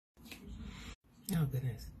Oh,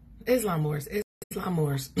 goodness. Islam Wars. Islam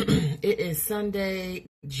Wars. It is Sunday,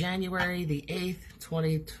 January the 8th,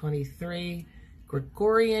 2023,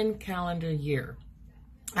 Gregorian calendar year.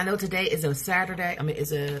 I know today is a Saturday. I mean,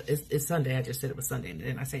 it's Sunday. I just said it was Sunday, and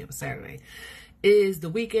then I say it was Saturday. It is the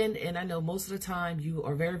weekend, and I know most of the time you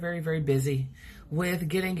are very, very, very busy with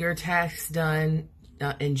getting your tasks done,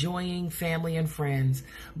 enjoying family and friends.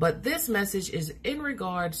 But this message is in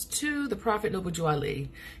regards to the Prophet Noble Jew Ali.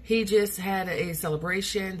 He just had a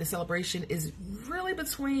celebration. The celebration is really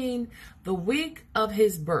between the week of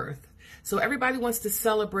his birth. So everybody wants to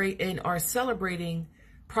celebrate and are celebrating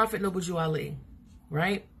Prophet Noble Jew Ali,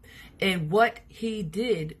 right? And what he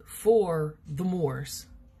did for the Moors.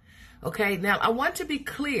 Okay, now I want to be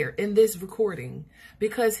clear in this recording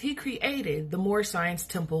because he created the Moorish Science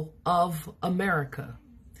Temple of America.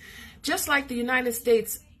 Just like the United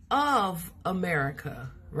States of America,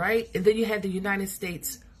 right? And then you had the United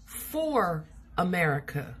States for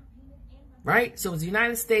America, right? So it's the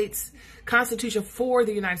United States Constitution for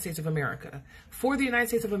the United States of America, for the United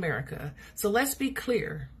States of America. So let's be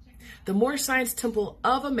clear. The Moorish Science Temple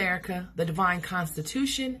of America, the Divine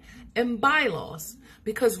Constitution, and bylaws.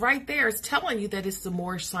 Because right there it's telling you that it's the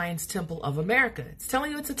Moorish Science Temple of America. It's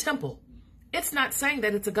telling you it's a temple. It's not saying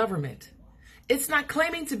that it's a government. It's not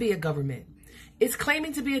claiming to be a government. It's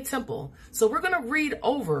claiming to be a temple. So we're going to read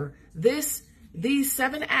over these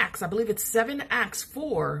 7 acts. I believe it's 7 acts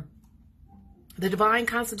for the Divine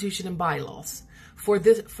Constitution and bylaws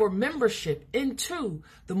for membership into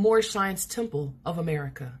the Moorish Science Temple of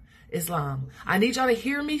America. Islam. I need y'all to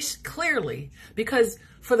hear me clearly because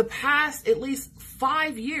for the past at least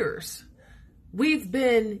 5 years, we've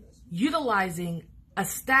been utilizing a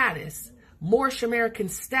status, Moorish American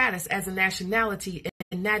status as a nationality,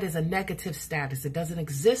 and that is a negative status. It doesn't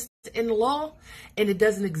exist in law, and it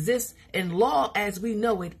doesn't exist in law as we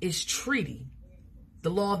know it is treaty. The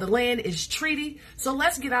law of the land is treaty. So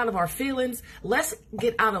let's get out of our feelings. Let's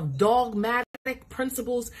get out of dogmatic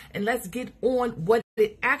principles and let's get on what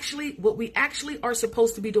we actually are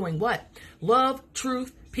supposed to be doing. What? Love,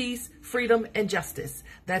 truth, peace, freedom, and justice.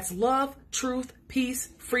 That's love, truth, peace,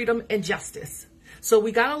 freedom, and justice. So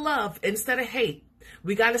we got to love instead of hate.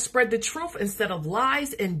 We got to spread the truth instead of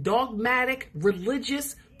lies and dogmatic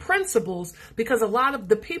religious principles, because a lot of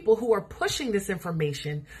the people who are pushing this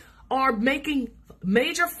information are making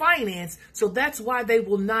major finance, so that's why they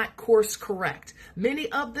will not course correct.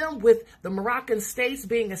 Many of them with the Moroccan states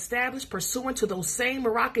being established pursuant to those same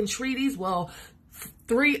Moroccan treaties,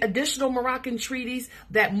 3 additional Moroccan treaties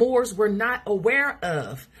that Moors were not aware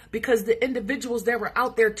of because the individuals that were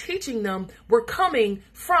out there teaching them were coming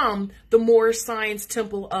from the Moorish Science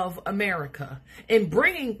Temple of America and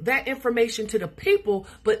bringing that information to the people.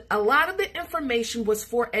 But a lot of the information was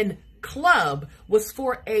for an club, was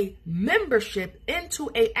for a membership into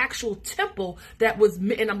a actual temple that was,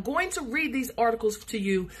 and I'm going to read these articles to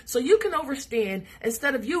you so you can understand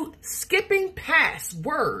instead of you skipping past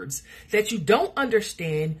words that you don't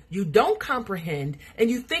understand, you don't comprehend, and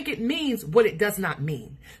you think it means what it does not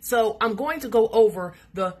mean. So I'm going to go over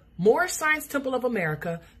the Moorish Science Temple of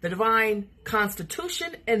America, the Divine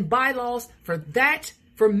Constitution and bylaws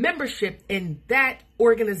for membership in that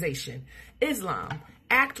organization. Islam.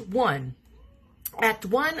 Act 1. Act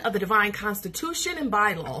 1 of the Divine Constitution and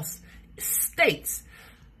bylaws states,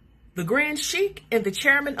 the Grand Sheik and the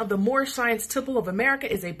chairman of the Moorish Science Temple of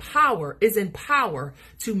America is in power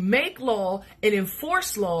to make law and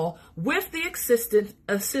enforce law with the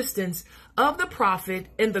assistance of the Prophet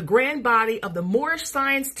and the grand body of the Moorish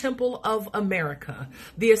Science Temple of America.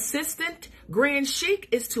 The assistant Grand Sheik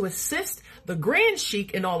is to assist the Grand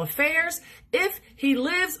Sheik in all affairs if he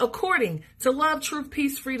lives according to love, truth,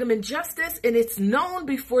 peace, freedom, and justice, and it's known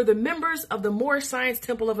before the members of the Moorish Science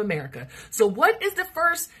Temple of America. So what is the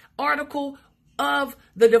first article of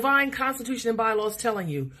the Divine Constitution and bylaws telling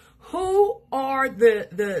you? Who are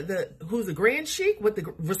who's the Grand Sheik, what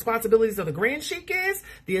the responsibilities of the Grand Sheik is,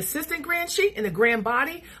 the assistant Grand Sheik and the grand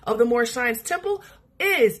body of the Moorish Science Temple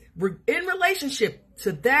is in relationship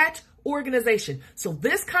to that organization. So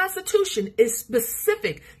this constitution is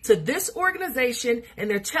specific to this organization, and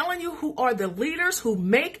they're telling you who are the leaders who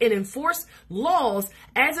make and enforce laws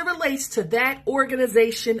as it relates to that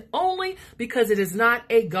organization only, because it is not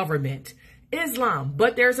a government. Islam.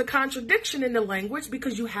 But there's a contradiction in the language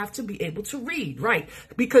because you have to be able to read, right?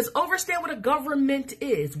 Because understand what a government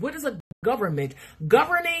is. What is a government?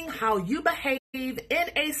 Governing how you behave in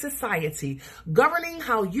a society, governing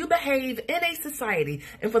how you behave in a society.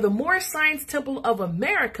 And for the Moorish Science Temple of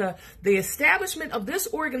America, the establishment of this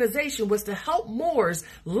organization was to help Moors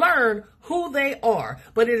learn who they are,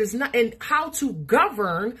 but it is not, and how to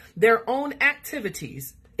govern their own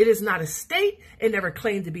activities. It is not a state. It never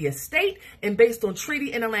claimed to be a state. And based on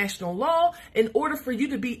treaty international law, in order for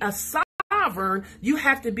you to be a sovereign, you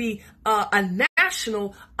have to be a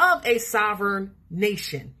national of a sovereign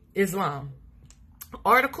nation. Islam.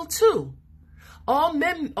 Article 2. All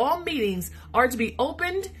meetings are to be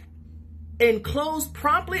opened and closed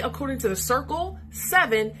promptly according to the circle.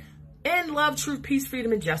 7. In love, truth, peace,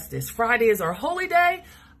 freedom, and justice. Friday is our holy day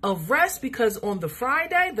of rest, because on the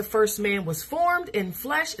Friday, the first man was formed in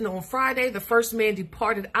flesh, and on Friday, the first man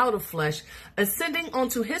departed out of flesh, ascending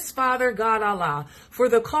unto his Father, God Allah. For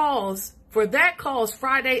that cause,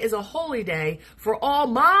 Friday is a holy day for all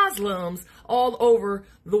Muslims all over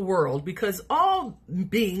the world, because all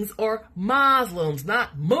beings are Muslims,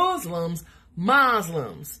 not Muslims,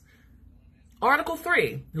 Muslims. Article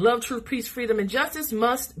 3, love, truth, peace, freedom, and justice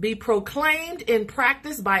must be proclaimed and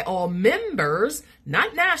practiced by all members,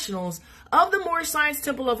 not nationals, of the Moorish Science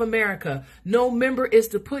Temple of America. No member is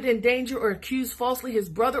to put in danger or accuse falsely his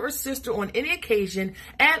brother or sister on any occasion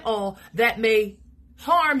at all that may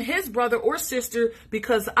harm his brother or sister,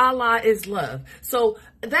 because Allah is love. So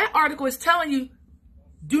that article is telling you,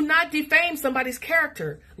 do not defame somebody's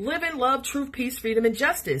character. Live in love, truth, peace, freedom, and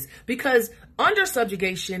justice. Because under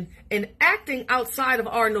subjugation and acting outside of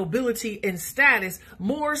our nobility and status,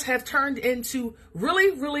 Moors have turned into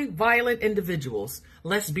really, really violent individuals.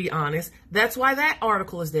 Let's be honest. That's why that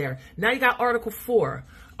article is there. Now you got Article 4.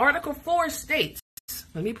 Article 4 states,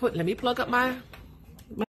 let me plug up my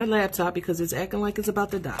laptop because it's acting like it's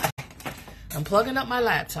about to die. I'm plugging up my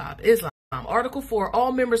laptop. Islam. Article 4,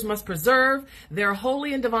 all members must preserve their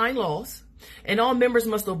holy and divine laws, and all members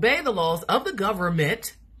must obey the laws of the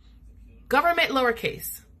government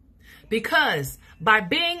lowercase, because by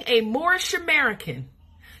being a Moorish American,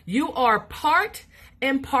 you are part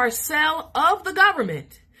and parcel of the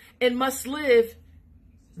government and must live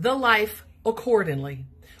the life accordingly.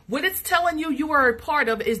 What it's telling you you are a part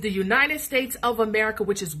of is the United States of America,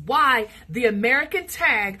 which is why the American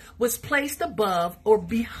tag was placed above or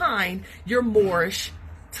behind your Moorish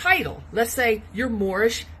title. Let's say your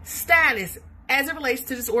Moorish status as it relates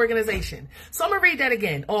to this organization. So I'm going to read that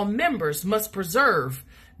again. All members must preserve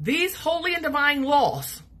these holy and divine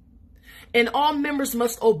laws, and all members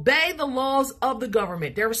must obey the laws of the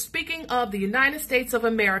government. They're speaking of the United States of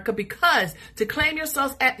America, because to claim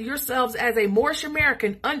yourselves as a Moorish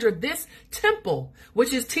American under this temple,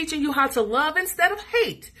 which is teaching you how to love instead of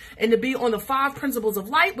hate, and to be on the 5 principles of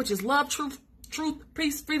light, which is love, truth,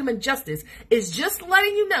 peace, freedom, and justice, is just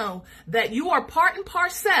letting you know that you are part and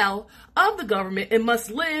parcel of the government and must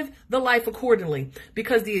live the life accordingly.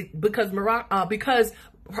 Because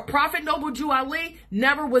Prophet Noble Jew Ali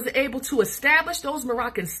never was able to establish those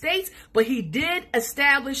Moroccan states, but he did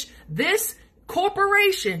establish this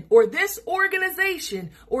corporation or this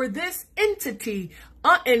organization or this entity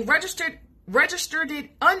and registered it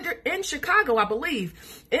in Chicago, I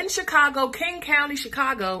believe. In Chicago, King County,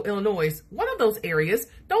 Chicago, Illinois. One of those areas.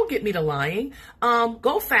 Don't get me to lying.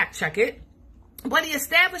 Go fact check it. But he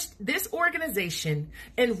established this organization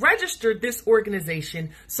and registered this organization,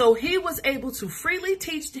 so he was able to freely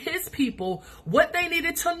teach to his people what they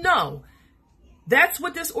needed to know. That's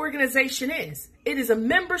what this organization is. It is a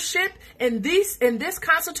membership, and this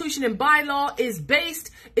constitution and bylaw is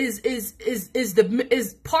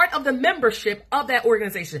part of the membership of that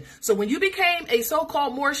organization. So when you became a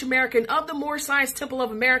so-called Moorish American of the Moorish Science Temple of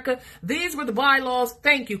America, these were the bylaws.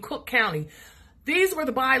 Thank you, Cook County. These were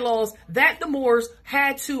the bylaws that the Moors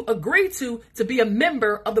had to agree to be a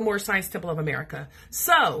member of the Moorish Science Temple of America.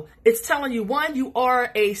 So it's telling you, one, you are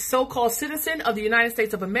a so-called citizen of the United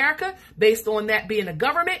States of America, based on that being a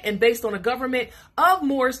government, and based on a government of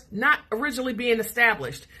Moors not originally being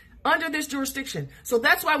established under this jurisdiction. So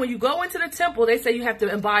that's why when you go into the temple, they say you have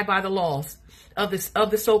to abide by the laws of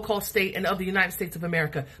the so-called state and of the United States of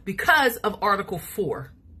America, because of Article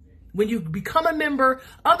 4. When you become a member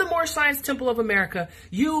of the Moorish Science Temple of America,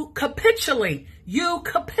 you capitulate to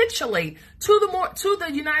the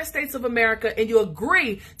United States of America, and you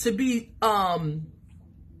agree to be,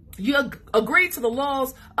 you agree to the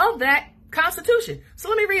laws of that Constitution. So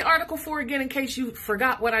let me read Article 4 again in case you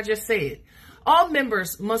forgot what I just said. All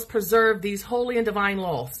members must preserve these holy and divine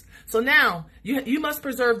laws. So now you must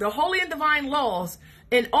preserve the holy and divine laws,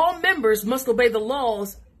 and all members must obey the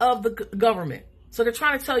laws of the government. So they're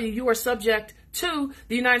trying to tell you are subject to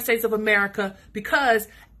the United States of America, because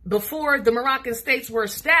before the Moroccan states were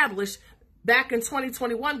established, back in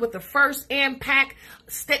 2021 with the first AMPAC,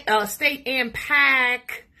 state AMPAC,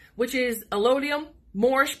 which is allodium,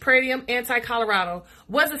 Moorish, Pradium, anti-Colorado,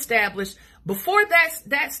 was established. Before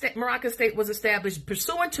that state, Moroccan state was established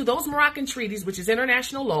pursuant to those Moroccan treaties, which is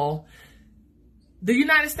international law. The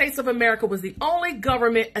United States of America was the only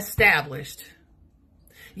government established.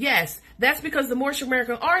 Yes, that's because the Moorish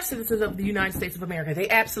Americans are citizens of the United States of America. They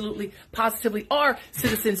absolutely, positively are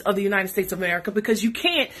citizens of the United States of America, because you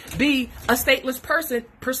can't be a stateless person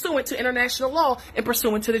pursuant to international law and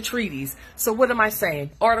pursuant to the treaties. So what am I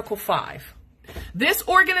saying? Article 5. This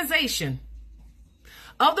organization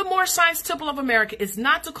of the Moorish Science Temple of America is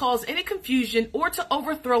not to cause any confusion or to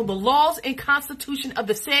overthrow the laws and constitution of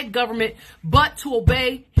the said government, but to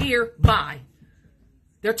obey hereby.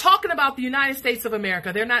 They're talking about the United States of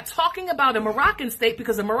America. They're not talking about a Moroccan state,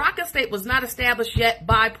 because the Moroccan state was not established yet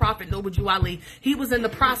by Prophet Noble Jew Ali. He was in the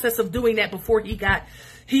process of doing that before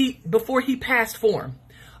he passed form.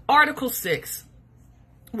 Article 6.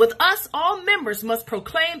 With us, all members must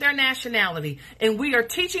proclaim their nationality, and we are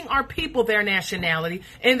teaching our people their nationality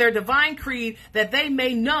and their divine creed, that they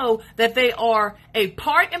may know that they are a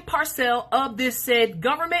part and parcel of this said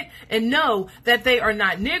government, and know that they are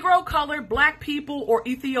not Negro, colored, black people, or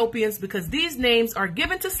Ethiopians, because these names are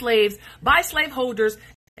given to slaves by slaveholders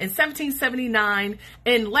in 1779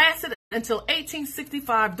 and lasted until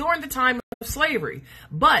 1865 during the time of slavery.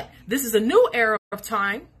 But this is a new era of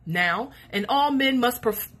time now, and all men must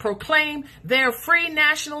proclaim their free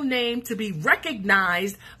national name to be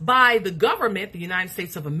recognized by the government, the United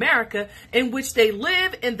States of America, in which they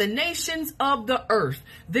live in the nations of the earth.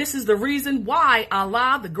 This is the reason why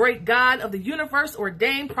Allah, the great God of the universe,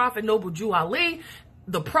 ordained Prophet Noble Jew Ali,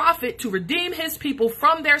 the prophet, to redeem his people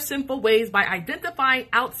from their sinful ways by identifying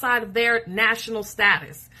outside of their national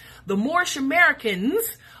status. The Moorish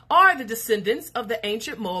Americans are the descendants of the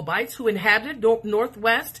ancient Moabites who inhabited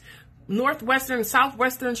northwestern and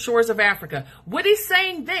southwestern shores of Africa. What he's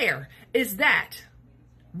saying there is that,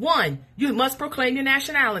 1, you must proclaim your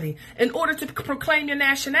nationality. In order to proclaim your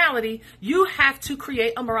nationality, you have to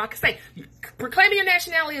create a Moroccan state. Proclaiming your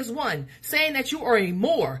nationality is 1, saying that you are a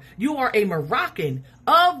Moor, you are a Moroccan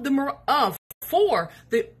for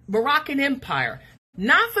the Moroccan Empire.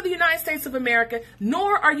 Not for the United States of America,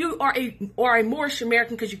 nor are you a Moorish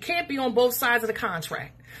American, because you can't be on both sides of the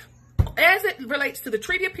contract. As it relates to the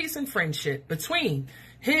Treaty of Peace and Friendship between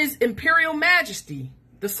His Imperial Majesty,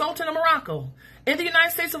 the Sultan of Morocco, and the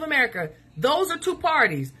United States of America, those are two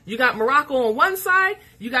parties. You got Morocco on one side,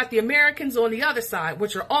 you got the Americans on the other side,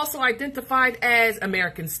 which are also identified as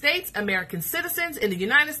American states, American citizens, and the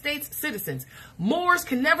United States citizens. Moors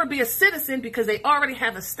can never be a citizen because they already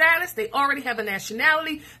have a status, they already have a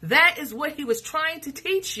nationality. That is what he was trying to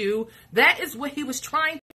teach you. That is what he was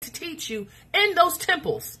trying to teach you in those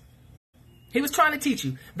temples. He was trying to teach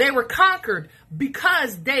you. They were conquered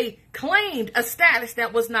because they claimed a status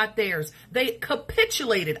that was not theirs. They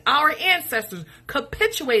capitulated. Our ancestors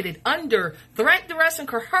capitulated under threat, duress, and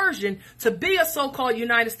coercion to be a so-called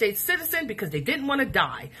United States citizen because they didn't want to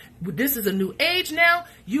die. This is a new age now.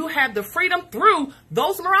 You have the freedom through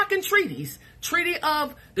those Moroccan treaties.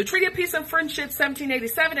 The Treaty of Peace and Friendship,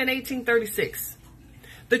 1787 and 1836.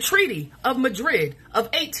 The Treaty of Madrid of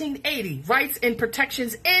 1880, rights and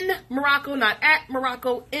protections in Morocco, not at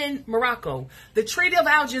Morocco, in Morocco. The Treaty of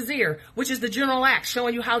Algiers, which is the General Act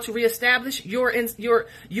showing you how to reestablish your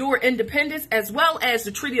independence, as well as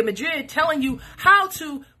the Treaty of Madrid telling you how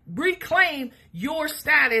to reclaim your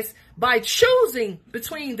status by choosing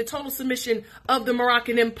between the total submission of the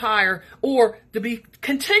Moroccan Empire or to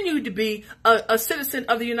continue to be a citizen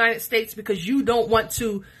of the United States because you don't want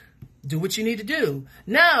to do what you need to do.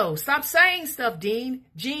 No, stop saying stuff, Gene.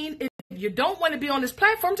 If you don't want to be on this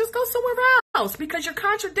platform, just go somewhere else, because you're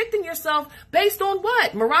contradicting yourself based on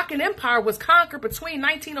what? Moroccan Empire was conquered between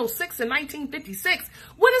 1906 and 1956.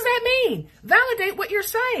 What does that mean? Validate what you're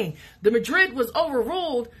saying. The Madrid was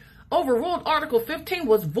overruled. Article 15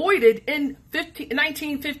 was voided in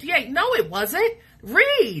 1958. No, it wasn't.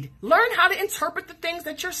 Read. Learn how to interpret the things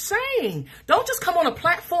that you're saying. Don't just come on a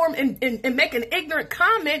platform and make an ignorant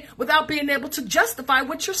comment without being able to justify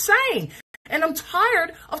what you're saying. And I'm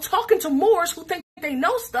tired of talking to Moors who think they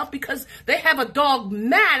know stuff because they have a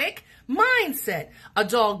dogmatic mindset. A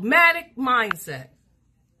dogmatic mindset.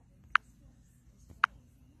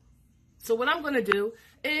 So what I'm going to do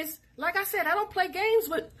is, like I said, I don't play games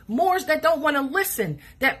with Moors that don't want to listen,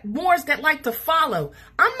 Moors that like to follow.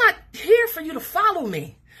 I'm not here for you to follow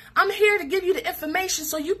me. I'm here to give you the information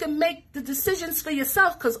so you can make the decisions for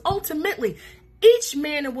yourself, because ultimately, each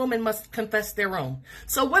man and woman must confess their own.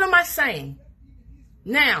 So what am I saying?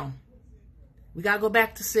 Now, we got to go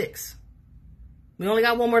back to 6. We only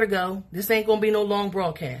got one more to go. This ain't going to be no long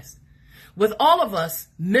broadcast. With all of us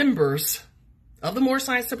members of the Moorish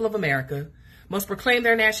Science Temple of America must proclaim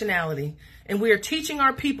their nationality, and we are teaching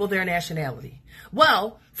our people their nationality.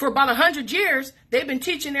 Well, for about 100 years, they've been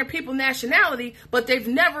teaching their people nationality, but they've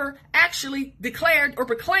never actually declared or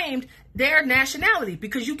proclaimed their nationality,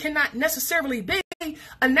 because you cannot necessarily be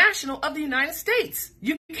a national of the United States.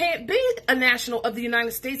 You can't be a national of the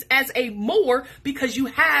United States as a Moor because you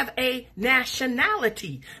have a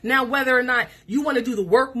nationality. Now, whether or not you want to do the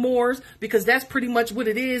work, Moors, because that's pretty much what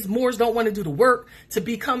it is. Moors don't want to do the work to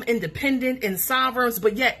become independent and sovereigns,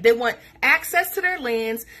 but yet they want access to their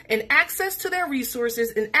lands and access to their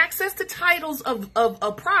resources and access to titles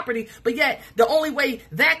of property. But yet the only way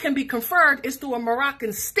that can be conferred is through a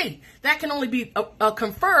Moroccan state. That can only be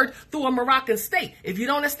conferred through a Moroccan state. If you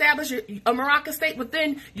don't establish a Moroccan state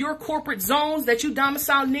within your corporate zones that you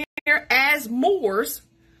domicile near as Moors,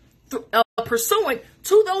 pursuant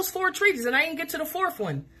to those 4 treaties, and I didn't get to the 4th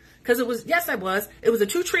one, because it was the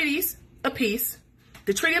 2 treaties of peace,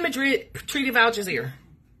 the Treaty of Madrid, Treaty of Algiers.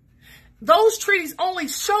 Those treaties only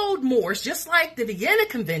showed Moors, just like the Vienna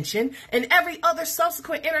Convention and every other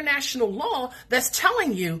subsequent international law that's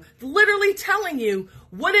telling you, literally telling you,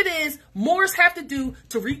 what it is Moors have to do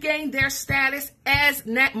to regain their status as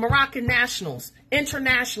Moroccan nationals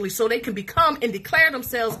internationally, so they can become and declare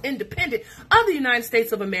themselves independent of the United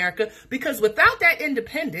States of America. Because without that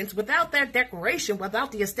independence, without that declaration,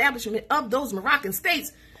 without the establishment of those Moroccan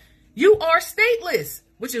states, you are stateless.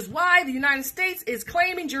 Which is why the United States is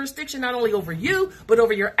claiming jurisdiction not only over you, but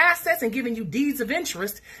over your assets, and giving you deeds of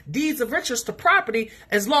interest to property,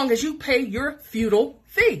 as long as you pay your feudal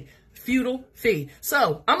fee.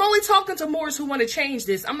 So I'm only talking to Moors who want to change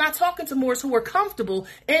this. I'm not talking to Moors who are comfortable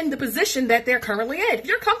in the position that they're currently in. If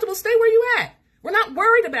you're comfortable, stay where you at. We're not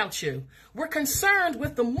worried about you. We're concerned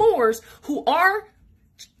with the Moors who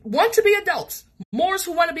want to be adults. Moors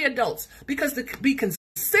who want to be adults, because to be considered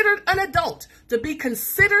an adult,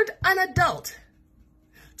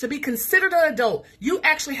 you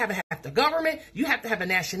actually have to have the government, you have to have a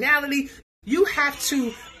nationality, you have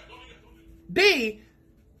to be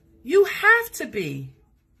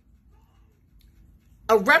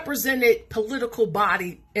a represented political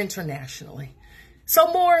body internationally.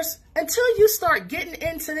 So Moors, until you start getting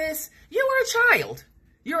into this, you are a child.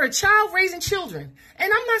 You're a child raising children.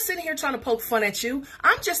 And I'm not sitting here trying to poke fun at you.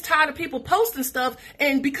 I'm just tired of people posting stuff.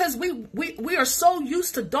 And because we are so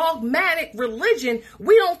used to dogmatic religion,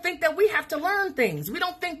 we don't think that we have to learn things. We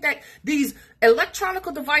don't think that these electronic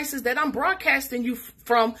devices that I'm broadcasting you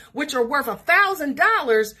from, which are worth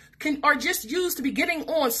 $1,000, are just used to be getting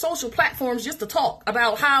on social platforms just to talk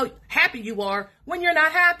about how happy you are when you're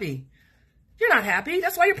not happy. You're not happy.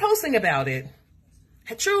 That's why you're posting about it.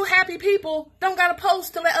 True happy people don't got to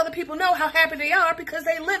post to let other people know how happy they are, because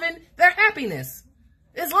they live in their happiness.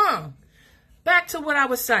 Islam. Back to what I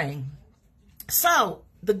was saying. So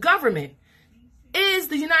the government is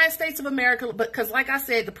the United States of America, because like I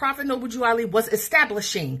said, the Prophet Noble Jew Ali was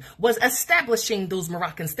establishing those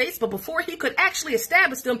Moroccan states. But before he could actually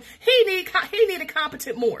establish them, he needed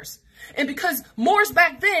competent Moors. And because Moors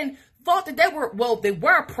back then thought that they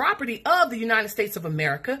were a property of the United States of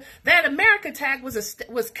America, that America tag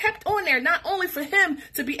was kept on there, not only for him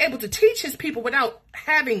to be able to teach his people without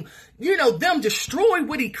having, them destroy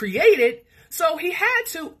what he created. So he had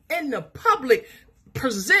to, in the public,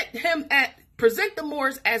 present the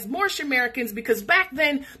Moors as Moorish Americans, because back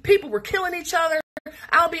then people were killing each other.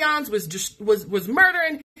 Albions was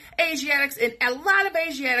murdering Asiatics, and a lot of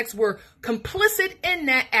Asiatics were complicit in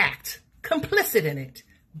that act, complicit in it.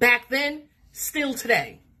 Back then, still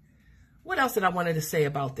today. What else did I wanted to say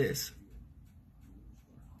about this?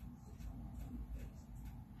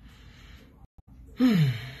 All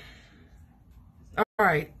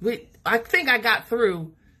right. I think I got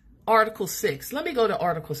through Article 6. Let me go to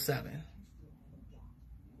Article 7.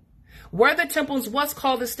 Were the temples what's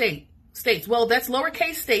called the states? Well, that's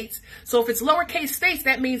lowercase states. So if it's lowercase states,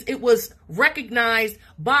 that means it was recognized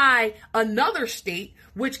by another state,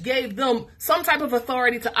 which gave them some type of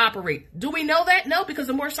authority to operate. Do we know that? No, because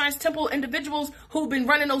the Moorish Science Temple individuals who've been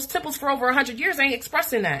running those temples for over 100 years ain't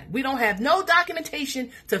expressing that. We don't have no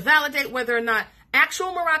documentation to validate whether or not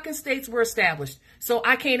actual Moroccan states were established. So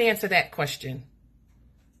I can't answer that question.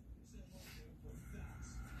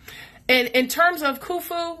 And in terms of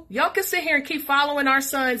Khufu, y'all can sit here and keep following our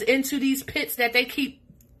sons into these pits that they keep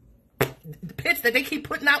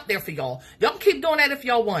putting out there for y'all. Y'all can keep doing that if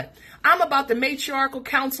y'all want. I'm about the matriarchal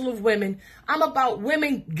council of women. I'm about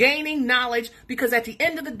women gaining knowledge, because at the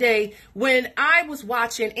end of the day, when I was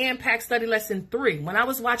watching AMPAC Study Lesson 3,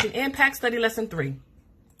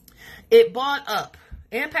 It brought up,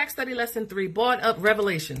 AMPAC Study Lesson 3 brought up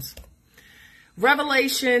Revelations.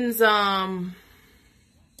 Revelations, I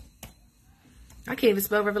can't even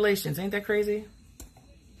spell Revelations. Ain't that crazy?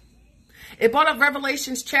 It brought up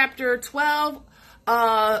Revelations chapter 12,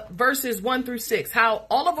 verses 1 through 6. How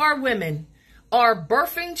all of our women are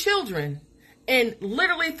birthing children and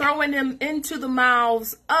literally throwing them into the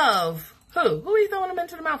mouths of who? Who are you throwing them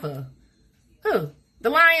into the mouth of? Who? The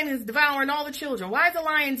lion is devouring all the children. Why is the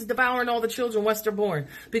lions devouring all the children once they're born?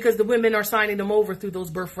 Because the women are signing them over through those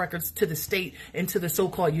birth records to the state and to the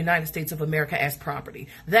so-called United States of America as property.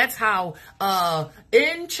 That's how,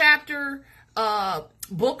 in the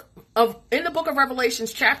book of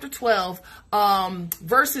Revelations, chapter 12,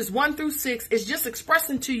 verses 1 through 6 is just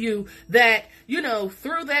expressing to you that, you know,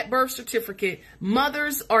 through that birth certificate,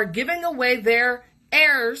 mothers are giving away their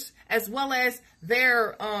heirs as well as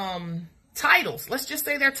their, titles. Let's just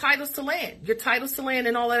say their titles to land. Your titles to land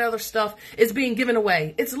and all that other stuff is being given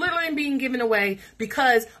away. It's literally being given away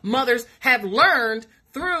because mothers have learned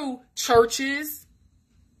through churches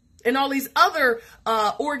and all these other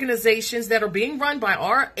organizations that are being run by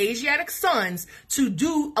our Asiatic sons to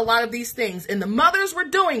do a lot of these things. And the mothers were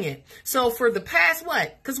doing it. So for the past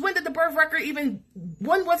what? Because when did the birth record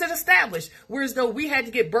when was it established? Whereas though we had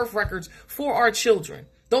to get birth records for our children.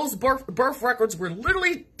 Those birth records were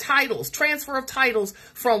literally titles, transfer of titles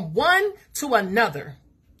from one to another.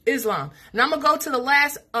 Islam. And I'm going to go to the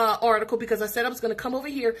last article because I said I was going to come over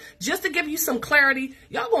here just to give you some clarity.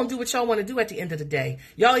 Y'all going to do what y'all want to do at the end of the day.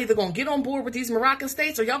 Y'all either going to get on board with these Moroccan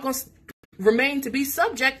states or y'all going to remain to be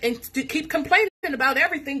subject and to keep complaining about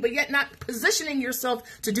everything, but yet not positioning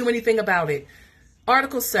yourself to do anything about it.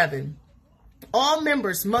 Article 7. All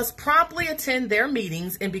members must promptly attend their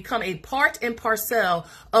meetings and become a part and parcel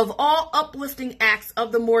of all uplifting acts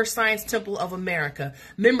of the Moorish Science Temple of America.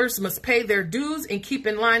 Members must pay their dues and keep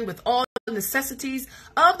in line with all the necessities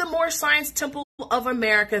of the Moorish Science Temple of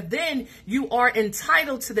America. Then you are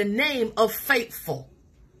entitled to the name of faithful.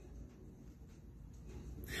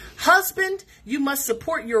 Husband, you must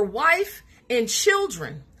support your wife and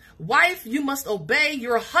children. Wife, you must obey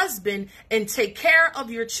your husband and take care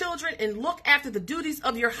of your children and look after the duties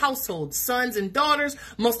of your household. Sons and daughters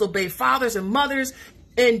must obey fathers and mothers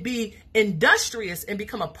and be industrious and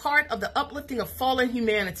become a part of the uplifting of fallen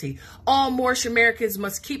humanity. All Moorish Americans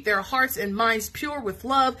must keep their hearts and minds pure with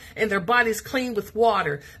love and their bodies clean with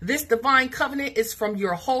water. This divine covenant is from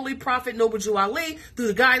your holy prophet, Noble Jew Ali, through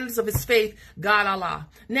the guidance of his faith, God Allah.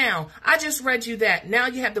 Now, I just read you that. Now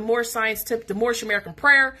you have the Moorish Science Tip, the Moorish American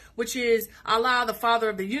prayer, which is Allah, the Father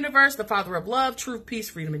of the universe, the Father of love, truth, peace,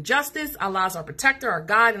 freedom, and justice. Allah is our protector, our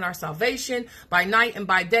guide, and our salvation by night and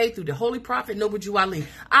by day through the holy prophet, Noble Jew Ali.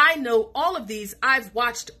 I know all of these. I've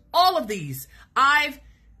watched all of these.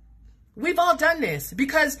 We've all done this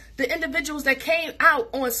because the individuals that came out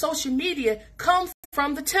on social media come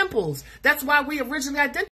from the temples. That's why we originally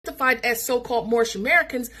identified as so-called Moorish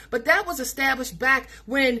Americans, but that was established back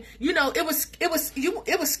when, you know, it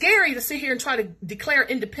was scary to sit here and try to declare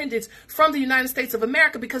independence from the United States of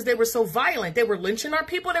America because they were so violent. They were lynching our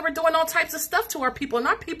people. They were doing all types of stuff to our people, and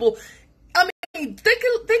our people, I mean,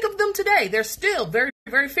 think of them today. They're still very,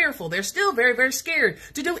 very fearful. They're still very, very scared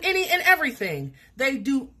to do any and everything. They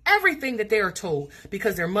do everything that they are told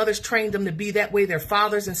because their mothers trained them to be that way. Their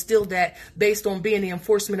fathers instilled that based on being the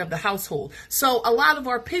enforcement of the household. So a lot of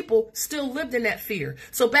our people still lived in that fear.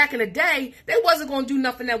 So back in the day, they wasn't going to do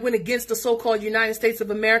nothing that went against the so-called United States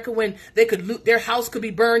of America when they could loot, their house could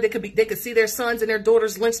be burned. They could see their sons and their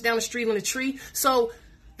daughters lynched down the street on a tree. So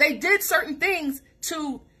they did certain things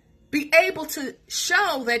to be able to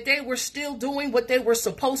show that they were still doing what they were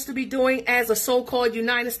supposed to be doing as a so-called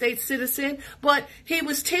United States citizen. But he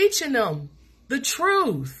was teaching them the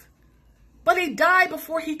truth. But he died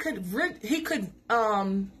before he could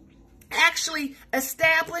actually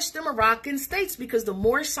establish the Moroccan states because the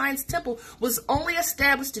Moorish Science Temple was only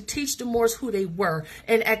established to teach the Moors who they were.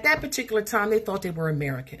 And at that particular time, they thought they were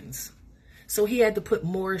Americans. So he had to put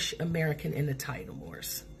Moorish American in the title,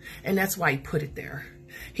 Moors. And that's why he put it there.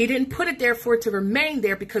 He didn't put it there for it to remain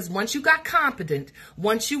there because once you got competent,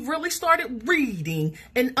 once you really started reading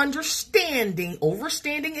and understanding,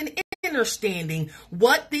 overstanding and understanding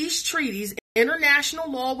what these treaties,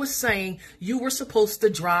 international law was saying, you were supposed to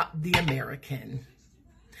drop the American.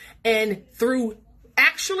 And through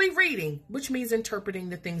actually reading, which means interpreting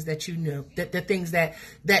the things that you know, that the things that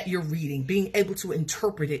you're reading, being able to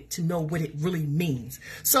interpret it to know what it really means.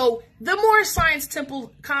 So the Moorish Science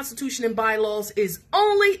Temple Constitution and Bylaws is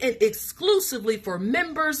only and exclusively for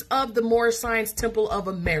members of the Moorish Science Temple of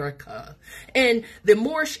America. And the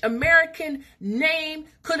Moorish American name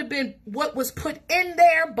could have been what was put in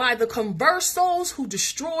there by the conversos who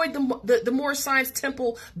destroyed the Moorish Science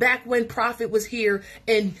Temple back when Prophet was here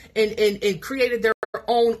and created their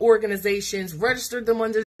own organizations, registered them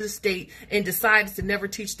under the state, and decided to never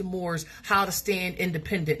teach the Moors how to stand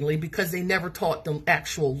independently because they never taught them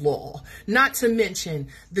actual law. Not to mention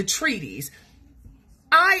the treaties.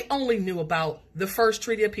 I only knew about the first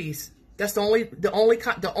Treaty of Peace. That's the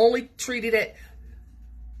only treaty that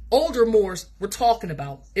older Moors were talking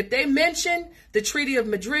about. If they mentioned the Treaty of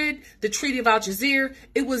Madrid, the Treaty of Algiers,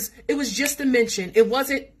 it was just a mention. It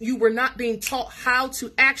wasn't, you were not being taught how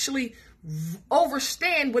to actually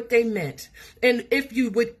understand what they meant. And if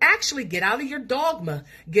you would actually get out of your dogma,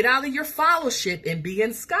 get out of your fellowship and be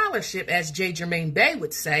in scholarship, as J. Jermaine Bay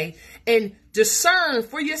would say, and discern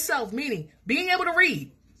for yourself, meaning being able to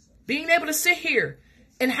read, being able to sit here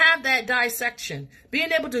and have that dissection,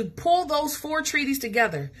 being able to pull those 4 treaties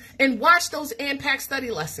together and watch those impact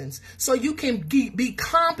study lessons so you can be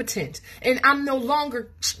competent. And I'm no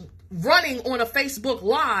longer running on a Facebook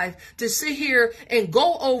Live to sit here and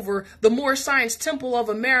go over the Moorish Science Temple of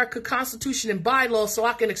America Constitution and Bylaws so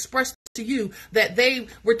I can express to you that they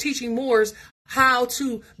were teaching Moors how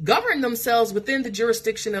to govern themselves within the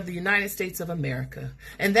jurisdiction of the United States of America.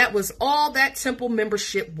 And that was all that temple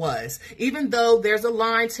membership was. Even though there's a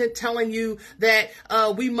line telling you that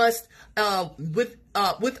we must, with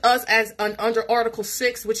us as under Article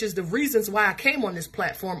 6, which is the reasons why I came on this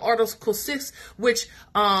platform, Article 6, which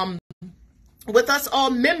with us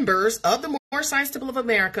all members of the Moorish Science Temple of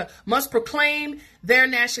America must proclaim their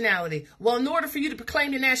nationality. Well, in order for you to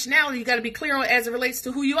proclaim your nationality, you got to be clear on as it relates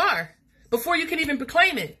to who you are before you can even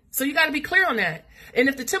proclaim it. So you got to be clear on that. And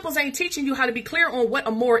if the temples ain't teaching you how to be clear on what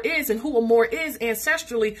a Moor is and who a Moor is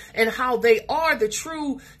ancestrally and how they are the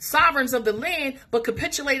true sovereigns of the land, but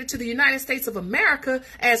capitulated to the United States of America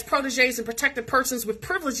as proteges and protected persons with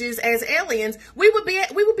privileges as aliens, we would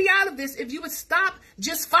be out of this if you would stop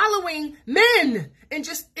just following men and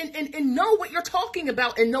just and know what you're talking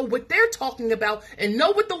about and know what they're talking about and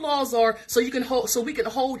know what the laws are so we can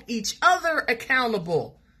hold each other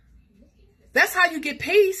accountable. That's how you get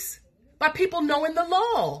peace, by people knowing the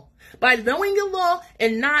law, by knowing the law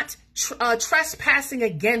and not trespassing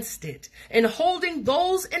against it and holding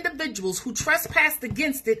those individuals who trespassed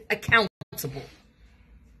against it accountable.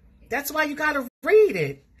 That's why you got to read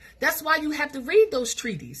it. That's why you have to read those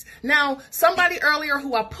treaties. Now, somebody earlier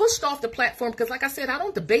who I pushed off the platform, because like I said, I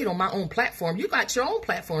don't debate on my own platform. You got your own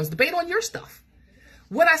platforms. Debate on your stuff.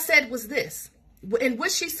 What I said was this. And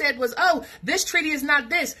what she said was, oh, this treaty is not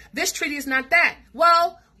this treaty is not that.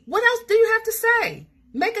 Well, what else do you have to say?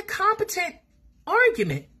 Make a competent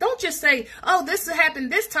argument. Don't just say, oh, this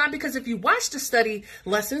happened this time, because if you watch the study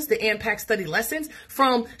lessons, the impact study lessons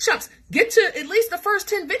from shucks, get to at least the first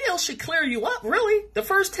 10 videos should clear you up, really, the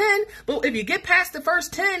first 10. But if you get past the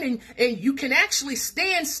first 10 and you can actually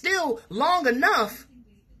stand still long enough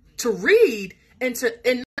to read and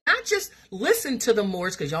not just listen to the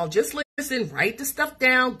Moors, because y'all just listen, write the stuff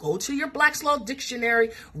down, go to your Black's Law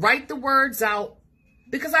Dictionary, write the words out.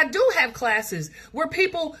 Because I do have classes where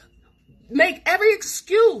people make every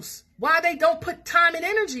excuse why they don't put time and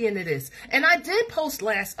energy into this. And I did post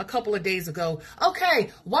a couple of days ago, okay,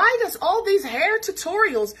 why does all these hair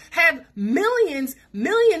tutorials have millions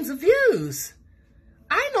of views?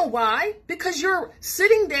 I know why. Because you're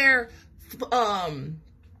sitting there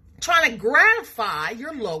trying to gratify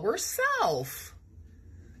your lower self.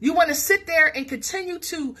 You want to sit there and continue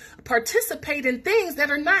to participate in things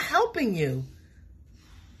that are not helping you.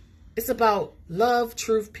 It's about love,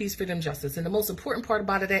 truth, peace, freedom, justice. And the most important part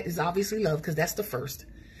about it is obviously love, because that's the first.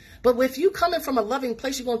 But if you coming from a loving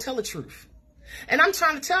place, you're going to tell the truth. And I'm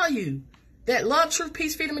trying to tell you that love, truth,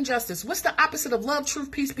 peace, freedom, and justice. What's the opposite of love,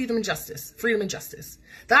 truth, peace, freedom, and justice? Freedom and justice.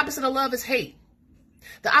 The opposite of love is hate.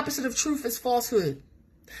 The opposite of truth is falsehood.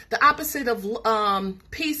 The opposite of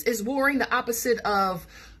peace is warring. The opposite of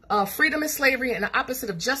freedom is slavery. And the opposite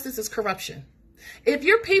of justice is corruption. If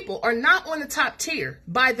your people are not on the top tier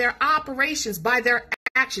by their operations, by their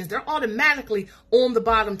actions, they're automatically on the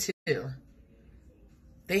bottom tier.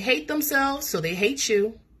 They hate themselves, so they hate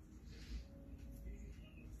you.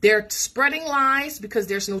 They're spreading lies because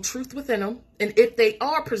there's no truth within them. And if they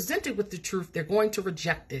are presented with the truth, they're going to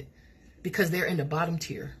reject it because they're in the bottom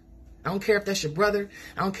tier. I don't care if that's your brother.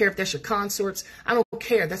 I don't care if that's your consorts. I don't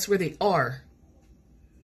care. That's where they are.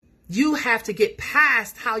 You have to get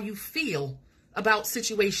past how you feel about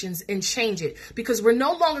situations and change it, because we're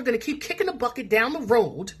no longer going to keep kicking the bucket down the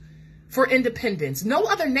road for independence. No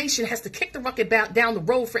other nation has to kick the bucket down the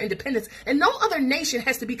road for independence, and no other nation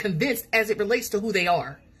has to be convinced as it relates to who they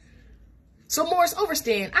are. So Morris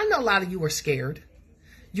Overstand, I know a lot of you are scared.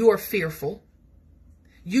 You are fearful.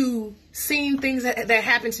 You seen things that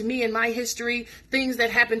happened to me in my history, things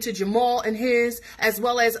that happened to Jamal and his, as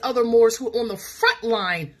well as other Moors who are on the front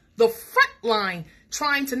line,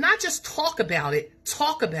 trying to not just talk about it,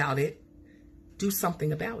 do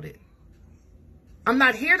something about it. I'm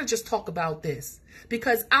not here to just talk about this,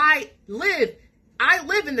 because I live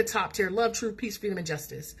in the top tier: love, truth, peace, freedom, and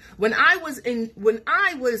justice. When I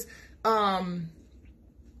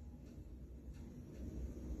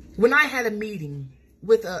had a meeting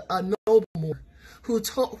with a noble Moor who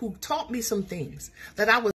taught me some things that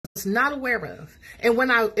I was not aware of, and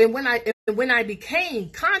when I became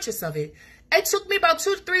conscious of it, it took me about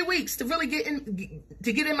 2 to 3 weeks to really get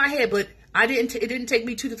in my head. But it didn't take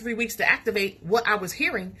me 2 to 3 weeks to activate what I was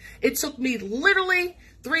hearing. It took me literally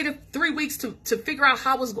 3 weeks to figure out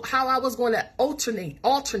how I was going to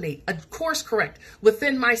alternate, a course correct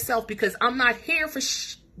within myself, because I'm not here for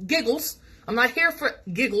giggles. I'm not here for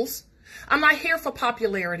giggles. I'm not here for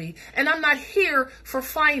popularity, and I'm not here for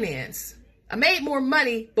finance. I made more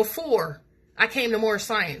money before I came to Moorish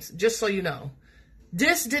Science, just so you know.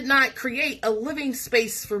 This did not create a living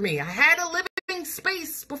space for me. I had a living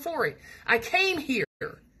space before it. I came here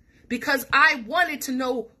because I wanted to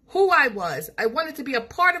know who I was. I wanted to be a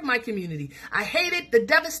part of my community. I hated the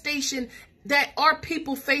devastation that our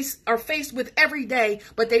people are faced with every day,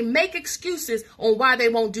 but they make excuses on why they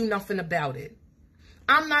won't do nothing about it.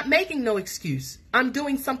 I'm not making no excuse. I'm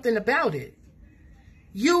doing something about it.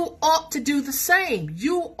 You ought to do the same.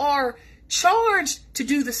 You are charged to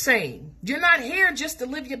do the same. You're not here just to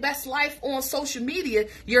live your best life on social media.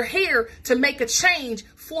 You're here to make a change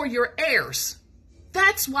for your heirs.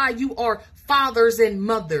 That's why you are fathers and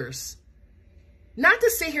mothers. Not to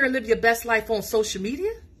sit here and live your best life on social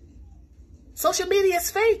media. Social media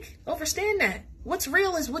is fake. Understand that. What's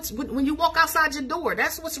real is when you walk outside your door.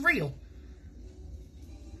 That's what's real.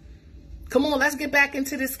 Come on, let's get back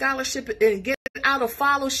into this scholarship and get out of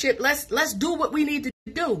fellowship. Let's do what we need to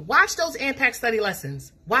do. Watch those impact study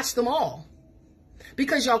lessons. Watch them all.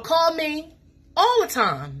 Because y'all call me all the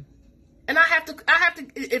time. And I have to,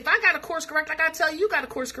 if I got a course correct, I gotta tell you, you got a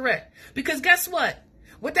course correct. Because guess what?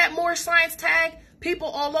 With that Moorish Science tag, people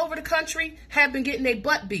all over the country have been getting their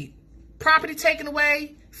butt beat. Property taken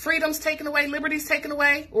away, freedoms taken away, liberties taken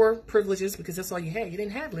away, or privileges, because that's all you had. You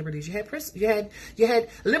didn't have liberties. You had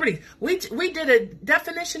liberties. We did a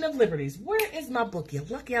definition of liberties. Where is my book? You're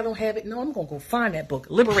lucky I don't have it. No, I'm gonna go find that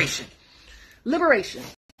book. Liberation.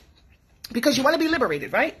 Because you want to be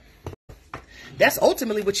liberated, right? That's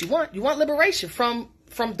ultimately what you want. You want liberation from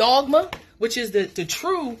dogma, which is the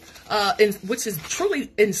true, which is truly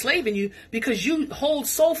enslaving you, because you hold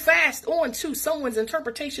so fast on to someone's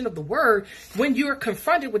interpretation of the word when you're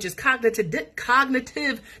confronted, which is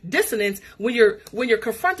cognitive dissonance. When you're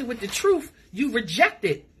confronted with the truth, you reject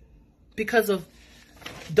it because of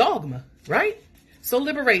dogma, right? So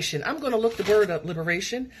liberation. I'm going to look the word up,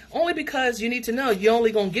 liberation, only because you need to know you're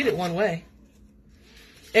only going to get it one way.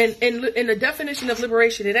 And in the definition of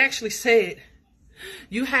liberation, it actually said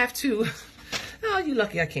you have to, oh, you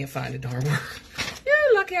lucky I can't find the darn word.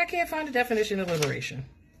 You're lucky I can't find the definition of liberation.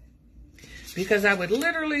 Because I would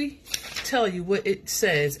literally tell you what it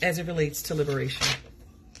says as it relates to liberation.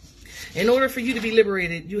 In order for you to be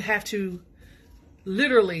liberated, you have to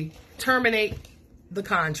literally terminate the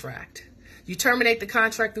contract. You terminate the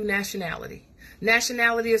contract through nationality.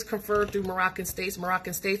 Nationality is conferred through Moroccan states.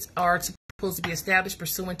 Moroccan states are supposed to be established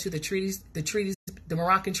pursuant to the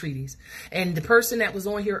Moroccan treaties. And the person that was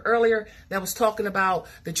on here earlier that was talking about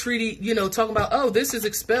the treaty, talking about, oh, this is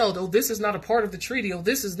expelled. Oh, this is not a part of the treaty. Oh,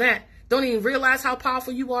 this is that. Don't even realize how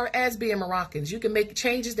powerful you are as being Moroccans. You can make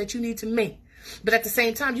changes that you need to make. But at the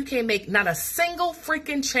same time, you can't make not a single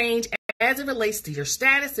freaking change as it relates to your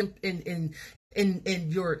status in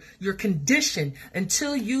your condition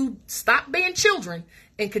until you stop being children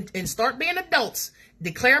and start being adults.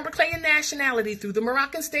 Declare and proclaim your nationality through the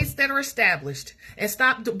Moroccan states that are established, and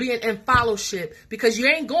stop being in fellowship, because you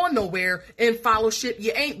ain't going nowhere in fellowship.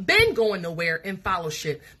 You ain't been going nowhere in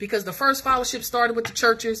fellowship, because the first fellowship started with the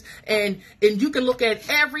churches, and you can look at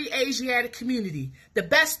every Asiatic community. The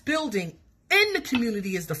best building in the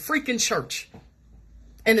community is the freaking church.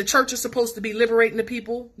 And the church is supposed to be liberating the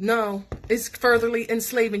people? No, it's furtherly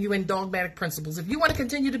enslaving you in dogmatic principles. If you want to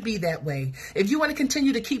continue to be that way, if you want to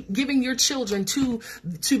continue to keep giving your children to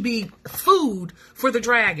be food for the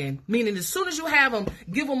dragon, meaning as soon as you have them,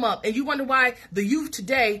 give them up. And you wonder why the youth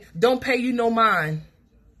today don't pay you no mind.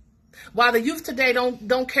 Why the youth today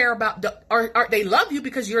don't care about or they love you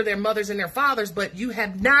because you're their mothers and their fathers, but you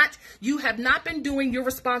have not been doing your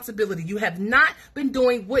responsibility. You have not been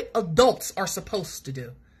doing what adults are supposed to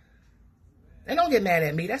do. And don't get mad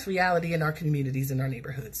at me. That's reality in our communities, in our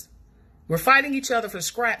neighborhoods. We're fighting each other for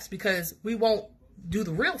scraps because we won't do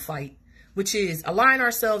the real fight, which is align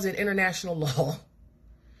ourselves in international law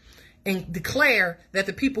and declare that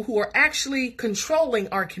the people who are actually controlling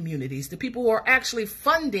our communities, the people who are actually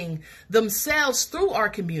funding themselves through our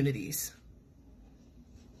communities,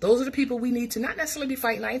 those are the people we need to not necessarily be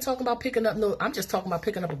fighting. I ain't talking about picking up no, I'm just talking about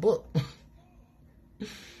picking up a book.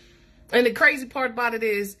 And the crazy part about it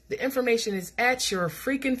is the information is at your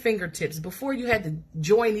freaking fingertips. Before you had to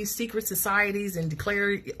join these secret societies and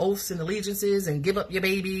declare oaths and allegiances and give up your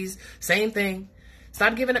babies. Same thing.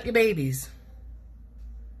 Stop giving up your babies.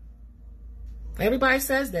 Everybody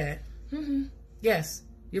says that. Yes,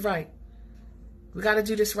 you're right. We got to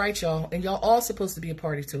do this right, y'all. And y'all all supposed to be a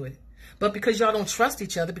party to it. But because y'all don't trust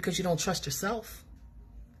each other, because you don't trust yourself,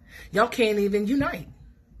 y'all can't even unite.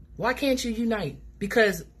 Why can't you unite?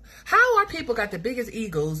 Because how are people got the biggest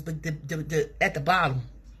egos, but at the bottom?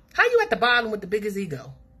 How you at the bottom with the biggest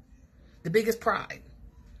ego? The biggest pride?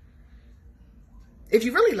 If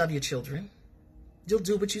you really love your children, you'll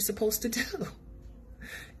do what you're supposed to do.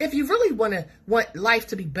 If you really want life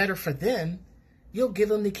to be better for them, you'll give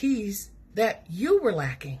them the keys that you were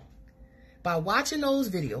lacking by watching those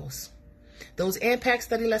videos, those Impact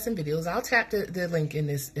Study Lesson videos. I'll tap the link in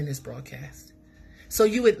this broadcast, so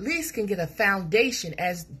you at least can get a foundation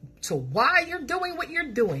as to why you're doing what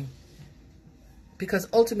you're doing, because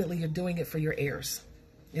ultimately you're doing it for your heirs.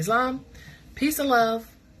 Islam, peace and love.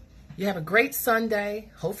 You have a great Sunday.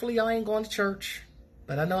 Hopefully y'all ain't going to church,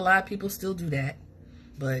 but I know a lot of people still do that.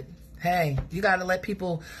 But hey, you got to let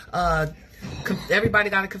people,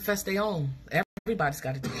 everybody got to confess their own. Everybody's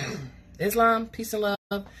got to do that. Islam, peace and love.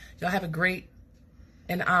 Y'all have a great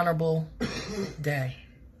and honorable day.